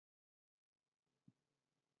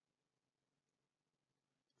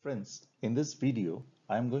Friends, in this video,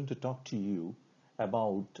 I am going to talk to you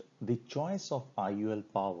about the choice of IOL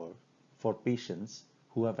power for patients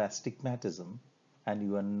who have astigmatism and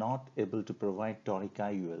you are not able to provide toric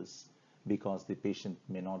IOLs because the patient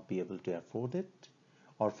may not be able to afford it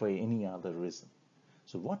or for any other reason.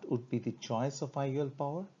 So what would be the choice of IOL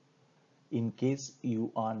power in case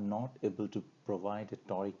you are not able to provide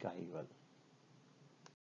a toric IOL?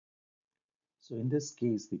 So in this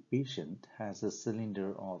case, the patient has a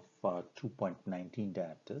cylinder of 2.19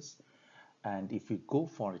 diopters, and if you go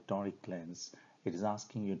for a toric lens, it is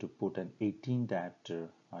asking you to put an 18 diopter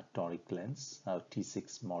toric lens,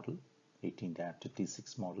 T6 model, 18 diopter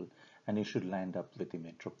T6 model, and you should land up with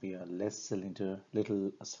emmetropia, less cylinder,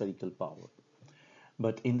 little spherical power.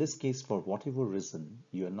 But in this case, for whatever reason,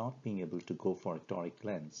 you are not being able to go for a toric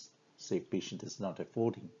lens, say patient is not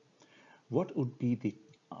affording. What would be the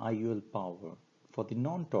IOL power for the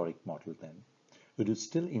non-toric model then? Would you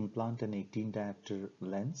still implant an 18 diopter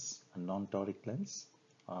lens, a non-toric lens,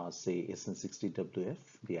 say SN60WF,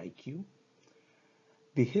 the IQ?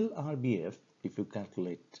 The Hill RBF, if you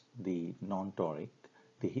calculate the non-toric,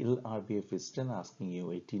 the Hill RBF is still asking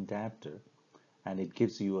you 18 diopter and it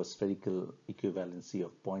gives you a spherical equivalency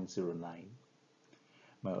of 0.09.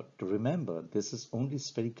 Now, to remember, this is only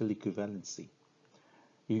spherical equivalency.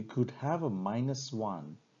 You could have a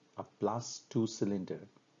 -1, a +2 cylinder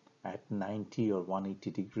at 90 or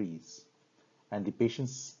 180 degrees, and the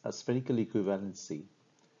patient's spherical equivalency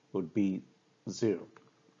would be 0.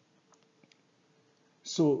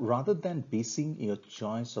 So rather than basing your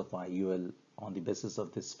choice of IOL on the basis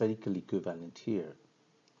of the spherical equivalent here,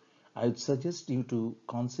 I would suggest you to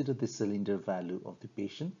consider the cylinder value of the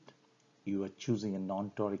patient. You are choosing a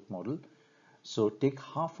non-toric model, so take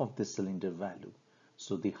half of the cylinder value.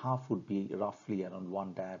 So the half would be roughly around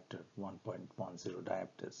 1 diopter, 1.10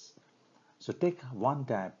 diopters. So take 1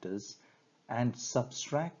 diopters and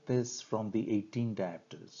subtract this from the 18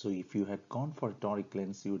 diopters. So if you had gone for a toric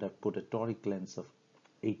lens, you would have put a toric lens of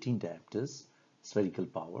 18 diopters, spherical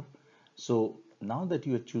power. So now that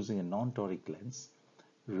you are choosing a non-toric lens,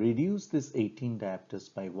 reduce this 18 diopters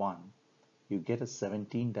by 1. You get a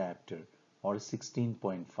 17 diopter or a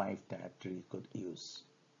 16.5 diopter you could use.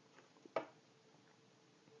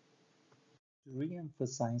 To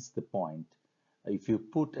re-emphasize the point, if you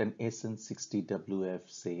put an SN60WF,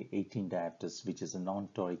 say 18 diopters, which is a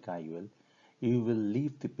non-toric IOL, you will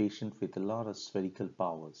leave the patient with a lot of spherical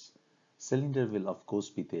powers. Cylinder will of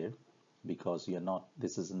course be there because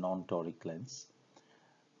this is a non-toric lens,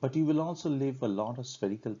 but you will also leave a lot of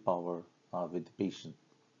spherical power with the patient.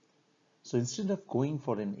 So instead of going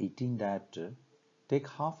for an 18 diopter, take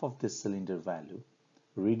half of this cylinder value,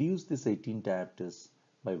 reduce this 18 diopters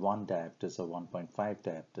by 1 diopters or 1.5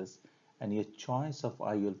 diopters, and your choice of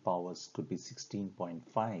IOL powers could be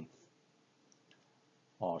 16.5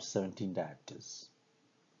 or 17 diopters.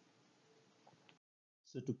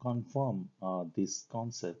 So to confirm this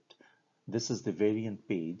concept, this is the variant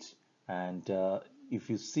page, and if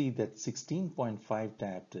you see that 16.5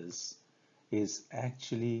 diopters is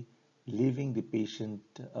actually leaving the patient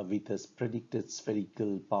with a predicted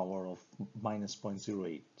spherical power of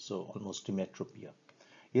 -0.08, so almost emmetropia.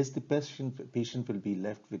 Yes, the patient will be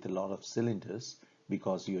left with a lot of cylinders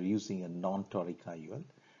because you're using a non-toric IOL,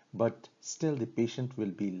 but still the patient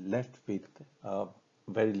will be left with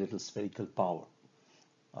very little spherical power.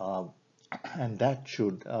 And that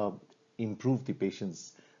should improve the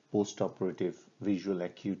patient's post-operative visual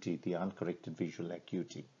acuity, the uncorrected visual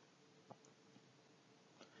acuity.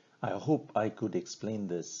 I hope I could explain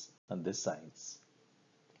this on this science.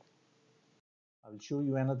 I will show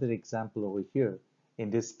you another example over here. In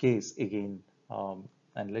this case, again,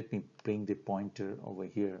 and let me bring the pointer over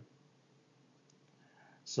here.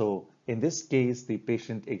 So in this case, the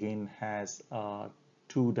patient again has a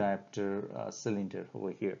 2 diopter cylinder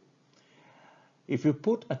over here. If you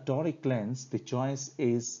put a toric lens, the choice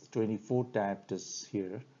is 24 diopters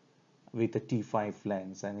here with a T5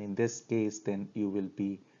 lens, and in this case, then you will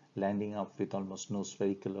be landing up with almost no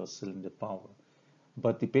spherical or cylinder power.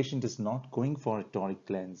 But the patient is not going for a toric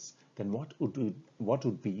lens, then what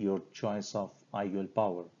would be your choice of IOL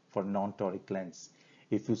power for non-toric lens?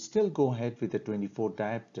 If you still go ahead with a 24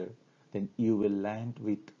 diopter, then you will land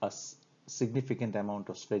with a significant amount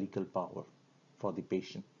of spherical power for the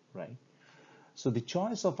patient, right? So the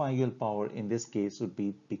choice of IOL power in this case would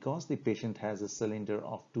be, because the patient has a cylinder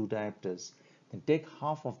of 2 diopters, then take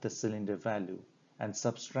half of the cylinder value and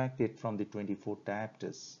subtract it from the 24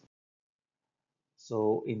 diopters.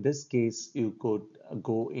 So in this case, you could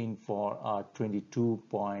go in for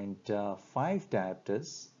 22.5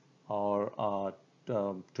 diopters or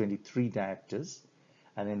 23 diopters,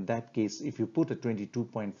 And in that case, if you put a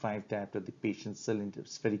 22.5 diopter, the patient's cylinder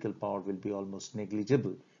spherical power will be almost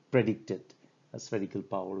negligible. Predicted a spherical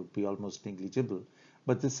power would be almost negligible,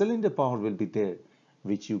 but the cylinder power will be there,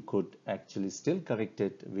 which you could actually still correct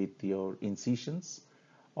it with your incisions,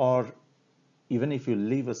 or even if you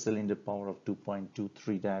leave a cylinder power of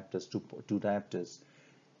 2.23 diopters, 2 diopters,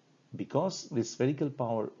 because the spherical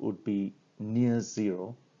power would be near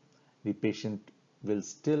zero, the patient will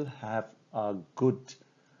still have a good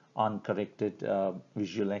uncorrected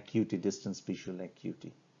visual acuity, distance visual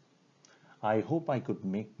acuity. I hope I could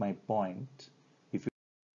make my point. If you,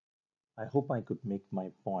 I hope I could make my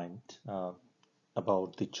point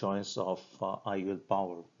about the choice of IOL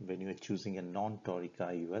power when you are choosing a non-toric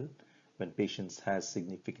IOL when patients has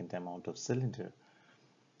significant amount of cylinder.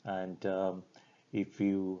 And if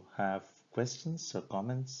you have questions or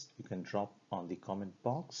comments, you can drop on the comment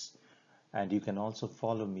box, and you can also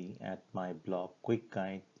follow me at my blog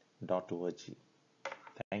quickguide.org.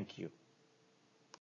 Thank you.